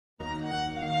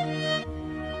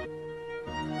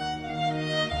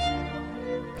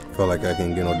feel like I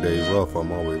can't get no days off,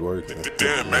 I'm always working.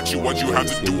 Damn, Matthew, why'd you have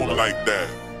to do him like that?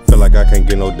 Feel like I can't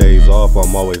get no days off,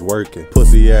 I'm always working.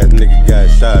 Pussy ass nigga got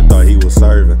shot, thought he was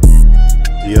serving.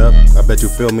 Yep, I bet you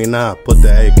feel me now. Put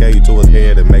the AK to his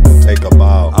head and make him take a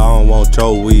bow. I don't want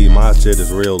your weed, my shit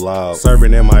is real loud.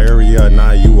 Serving in my area,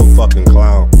 now you a fucking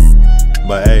clown.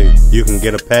 But hey, you can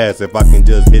get a pass if I can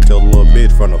just hit your little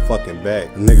bitch from the fucking back.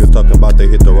 Niggas talking about they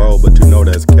hit the road, but you know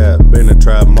that's cap. Been in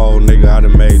trap mode, nigga, I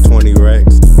done made 20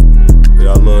 racks.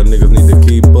 Y'all little niggas need to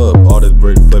keep up. All this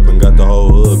brick flipping got the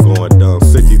whole hood going dumb.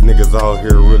 Sick these niggas out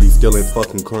here really stealing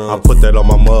fucking crumbs. I put that on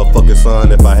my motherfucking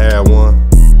son if I had one.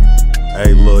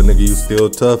 Hey little nigga, you still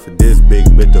tough? This big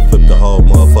bitch to flip the whole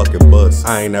motherfucking bus.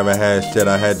 I ain't never had shit,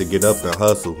 I had to get up and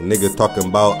hustle. Niggas talking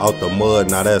about out the mud,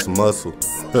 now that's muscle.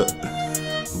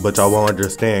 But y'all won't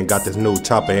understand, got this new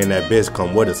chopper and that bitch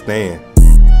come with a stand.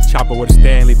 Chopper with a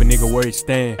stand, leave a nigga where he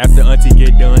stand. After auntie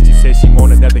get done, she said she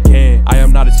want another can. I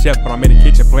am not a chef, but I'm in the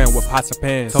kitchen playing with pots and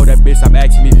pans. Told that bitch stop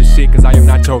asking me for shit, cause I am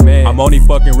not your man. I'm only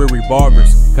fucking with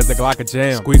revolvers, cause the Glock a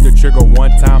jam. Squeeze the trigger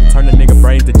one time, turn the nigga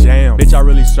brains to jam. Bitch, I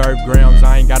really serve grams,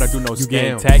 I ain't gotta do no scam. You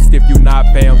getting taxed if you not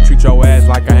fam, treat your ass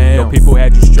like I am. Your people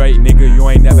had you straight, nigga, you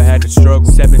ain't never had to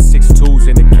struggle. 7.62s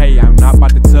in the K, I'm not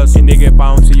about to tussle. And nigga, if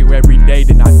I don't see you every day,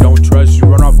 then I don't trust you.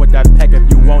 Run off with that pack if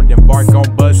you want, then Var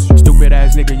gon' bust you. Stupid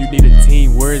ass nigga, you need a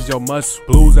team, where is your muscle?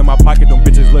 Blues in my pocket, them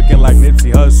bitches looking like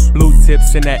Nipsey Hussle. Blue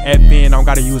tips in that FN, I don't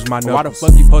gotta use my knuckles. Why the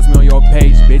fuck you post me on your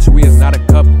page, bitch? We is not a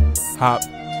couple. Hop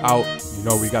out, you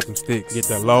know we got them sticks. Get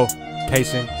the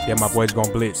location, yeah, my boys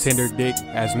gon' blitz. Tender dick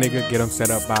ass nigga, get him set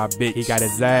up by a bitch. He got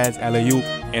his ass, alley-oop,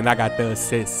 and I got the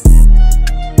assist.